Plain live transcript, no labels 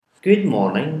Good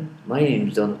morning, my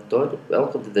name's Todd.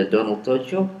 Welcome to the Donald Todd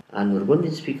Show, and we're going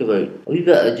to speak about a wee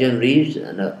bit of Jim Reeves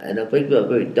and a big bit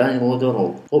about Daniel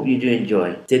O'Donnell. Hope you do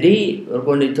enjoy. Today, we're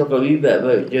going to talk a wee bit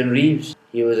about Jim Reeves.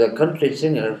 He was a country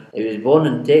singer. He was born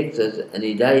in Texas and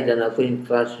he died in a plane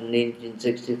crash in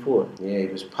 1964. Yeah, he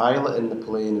was piloting the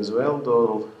plane as well,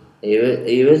 Donald.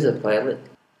 He was a pilot.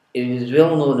 He was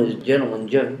well known as Gentleman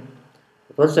Jim.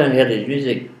 The first time I heard his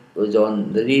music was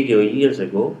on the radio years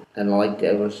ago, and I liked it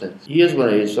ever since. Here's one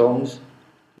of his songs,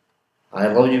 I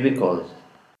Love You Because.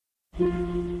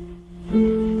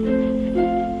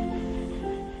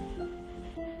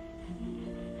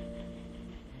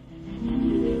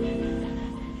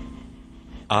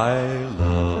 I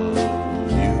love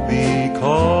you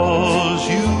because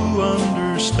you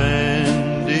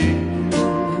understand it.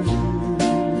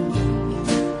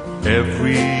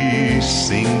 Every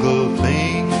single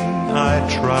thing I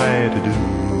try to do,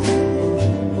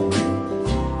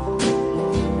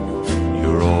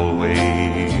 you're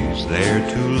always there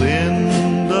to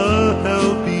lend a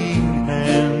helping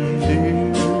hand,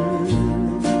 dear.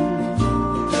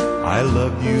 I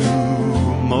love you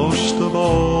most of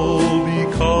all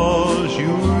because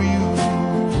you're you.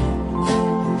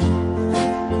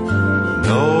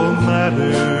 No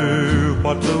matter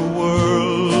what the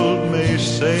world may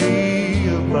say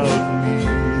about me,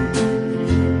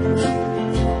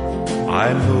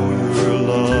 I know your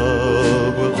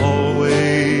love will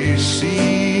always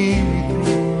see me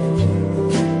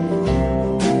through.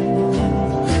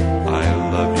 I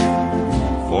love you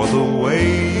for the way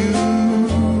you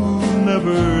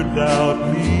never doubt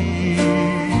me,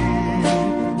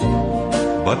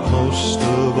 but most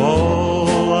of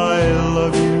all I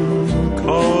love you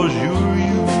 'cause you're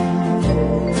you.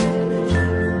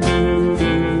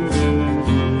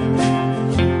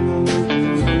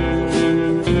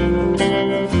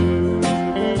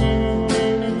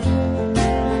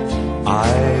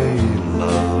 I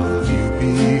love you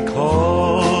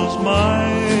because my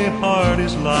heart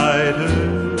is lighter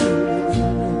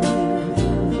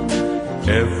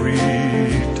every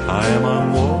time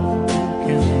I'm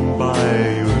walking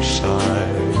by your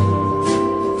side.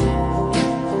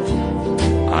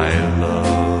 I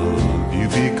love you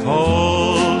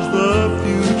because the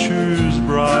future's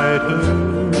brighter.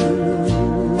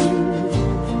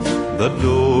 The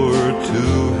door to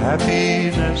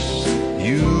happiness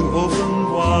you open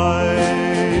wide.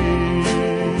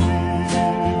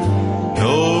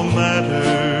 No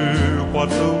matter what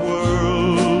the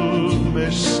world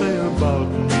may say about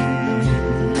me,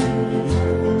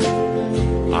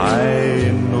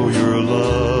 I know your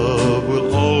love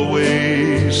will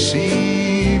always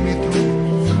see me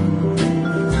through.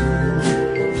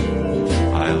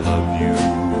 I love you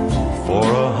for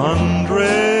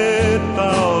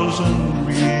 100,000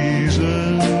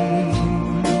 reasons,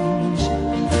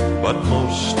 but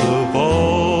most of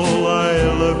all I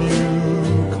love you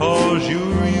 'cause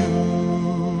you're you.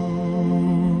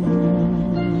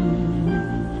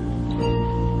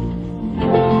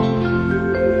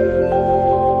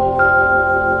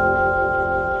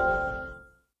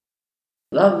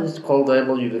 That was called I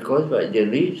Love You Because by Jim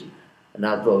Reeves, and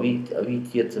that brought a wee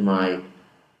tear to my eye.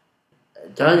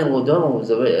 Daniel O'Donnell was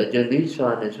a Jim Reeves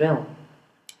fan as well,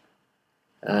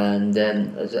 and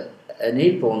in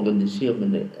April I'm going to see him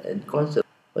in concert,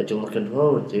 which I'm looking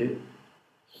forward to.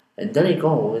 And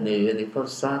Donegal, when they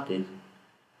first started,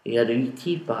 he had a wee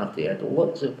tea party. He had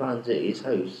lots of fans at his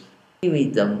house. He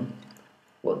made them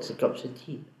lots of cups of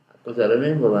tea, because I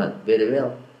remember that very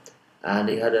well. And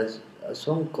he had a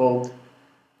song called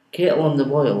Kettle on the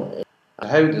Boil.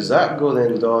 How does that go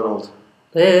then, Donald?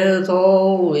 There's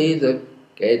always a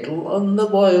kettle on the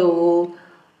boil.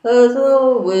 There's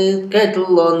always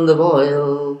kettle on the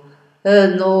boil.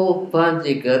 There's no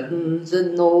fancy curtains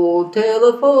and no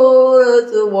telephone.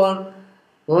 It's the one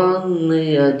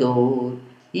they adore.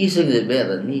 He sings it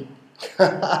better than me.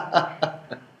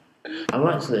 I'm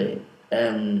actually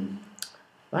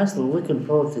looking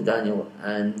forward to Daniel,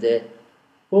 and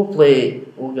hopefully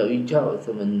we'll get a wee chat with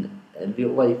him in real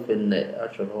life in the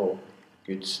Usher Hall.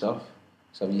 Good stuff.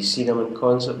 So have you seen him in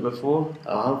concert before?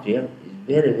 I have, yeah. He's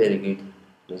very, very good.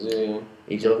 Is he?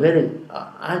 He's a very...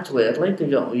 actually, I'd like to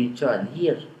get a wee chat and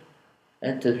hear,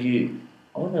 interview.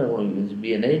 I wonder how long he's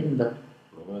be in Edinburgh.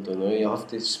 I don't know, you'll have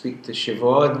to speak to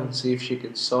Siobhan and see if she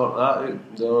could sort that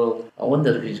out, Donald. I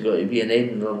wonder if he's got to be in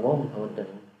Edinburgh long. I wonder.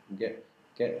 Get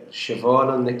Siobhan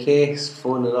on the case,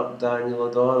 phoning up Daniel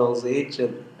O'Donnell's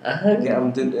agent. Get him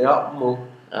down to Upmo.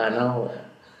 I know.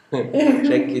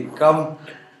 Think he'd come.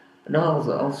 No,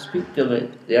 I'll speak to him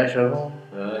at the Usher Hall.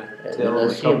 Aye, tell him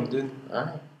to come down.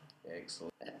 Aye.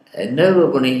 Excellent. And now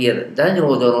we're going to hear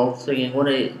Daniel O'Donnell singing one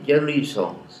of Jim Reeves'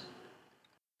 songs.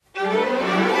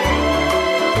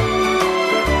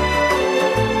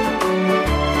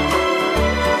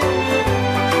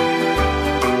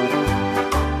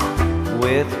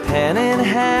 With pen in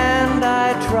hand,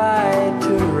 I tried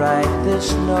to write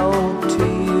this note to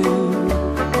you.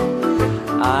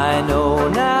 I know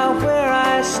now where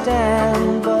I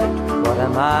stand, but what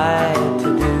am I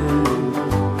to do?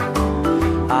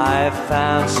 I've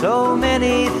found so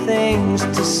many things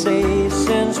to say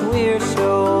since we're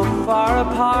so far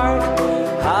apart.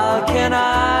 How can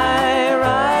I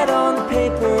write on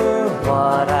paper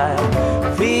what I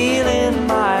feel in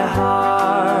my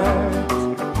heart?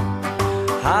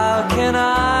 How can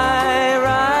I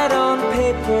write on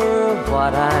paper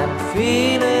what I'm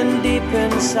feeling deep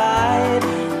inside?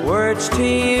 Words to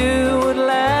you would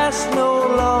last no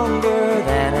longer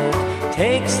than it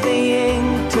takes the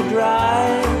ink to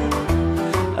dry.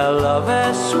 A love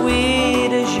as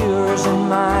sweet as yours and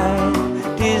mine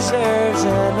deserves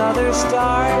another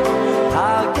start.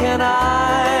 How can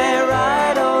I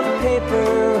write on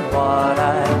paper what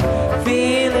I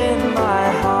feel in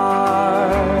my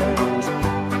heart?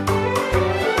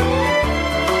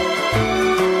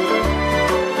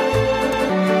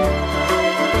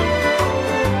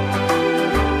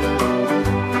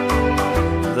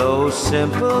 Those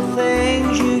simple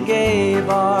things you gave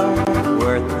are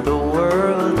worth the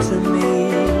world to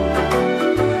me,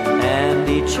 and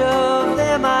each of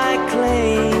them I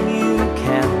claim you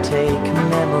can't take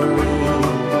memories.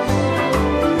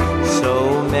 So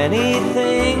many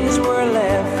things were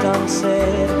left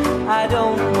unsaid, I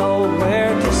don't know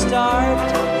where to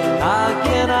start. How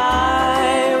can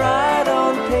I write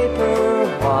on paper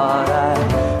what I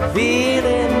feel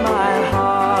in my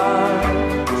heart?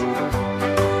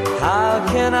 How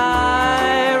can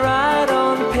I write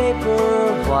on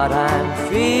paper what I'm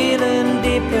feeling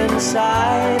deep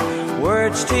inside?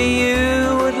 Words to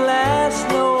you would last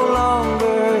no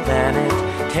longer than it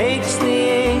takes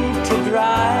the ink to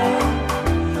dry.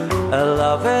 A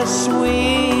love as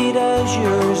sweet as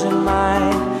yours and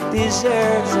mine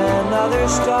deserves another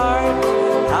start.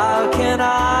 How can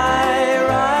I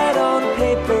write on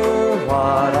paper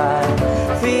what I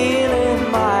feel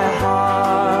in my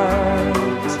heart?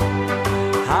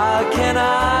 How can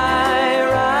I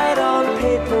write on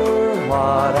paper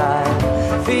what I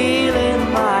feel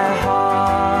in my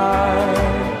heart?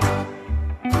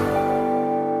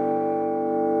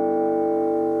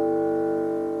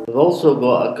 We've also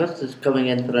got Augustus coming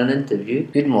in for an interview.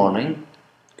 Good morning.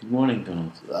 Good morning,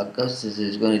 Donald. Augustus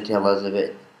is going to tell us a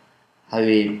bit how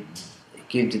he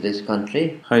came to this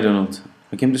country. Hi, Donald.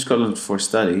 I came to Scotland for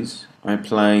studies. I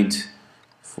applied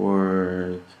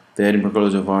for the Edinburgh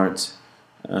College of Art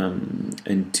in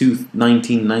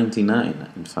 1999,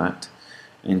 in fact,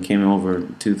 and came over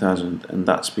in 2000, and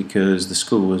that's because the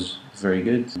school was very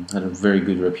good, had a very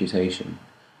good reputation.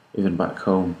 Even back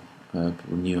home,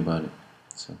 people knew about it,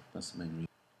 so that's the main reason.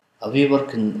 Have you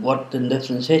worked in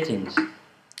different settings?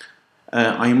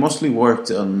 I mostly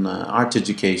worked on art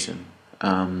education.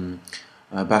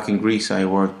 Back in Greece, I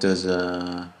worked as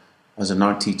an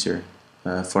art teacher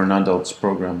for an adults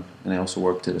program, and I also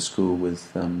worked at a school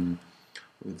with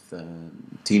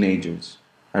teenagers.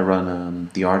 I run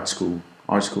the art school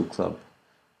club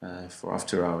for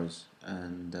after hours,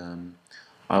 and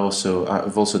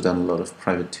I've also done a lot of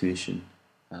private tuition,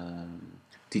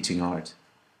 teaching art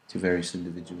to various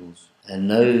individuals. And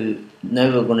now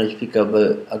we're going to speak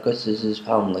about Augustus's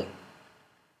family.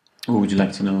 What would you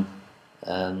like to know?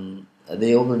 Are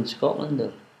they over in Scotland?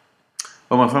 Or?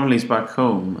 Well, my family's back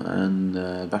home and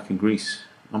back in Greece.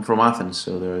 I'm from Athens,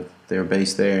 so they're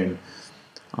based there, and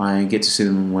I get to see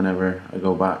them whenever I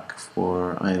go back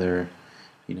for either,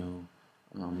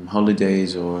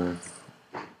 holidays or,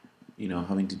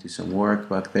 having to do some work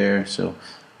back there. So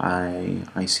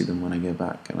I see them when I get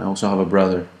back, and I also have a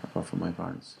brother apart from my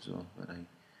parents as well that I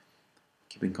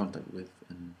keep in contact with,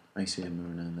 and I see him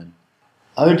every now and then.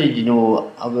 How did you know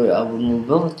about our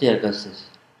mobility, Augustus?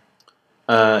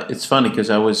 It's funny because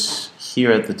I was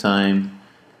here at the time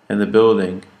in the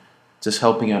building, just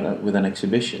helping out with an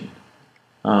exhibition.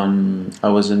 I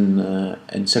was in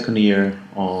second year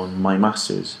on my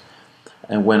master's,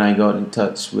 and when I got in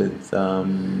touch with, I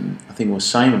think it was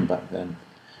Simon back then,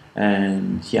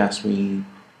 and he asked me,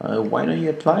 why don't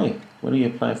you apply? Why don't you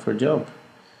apply for a job?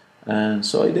 And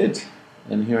so I did,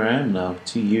 and here I am now,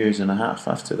 2.5 years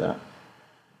after that.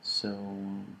 So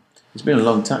it's been a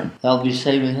long time. That'll be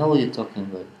Simon Hill you're talking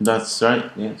about. That's right,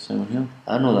 yeah, Simon Hill.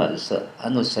 I know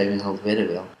Simon Hill very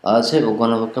well. That's it, we're going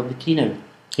to have a cup of tea now.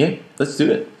 Yeah, let's do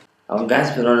it. I'm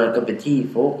gasping on a cup of tea,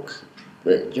 folks.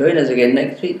 But join us again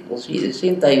next week. We'll see you at the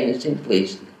same time, the same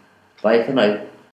place. Bye for now.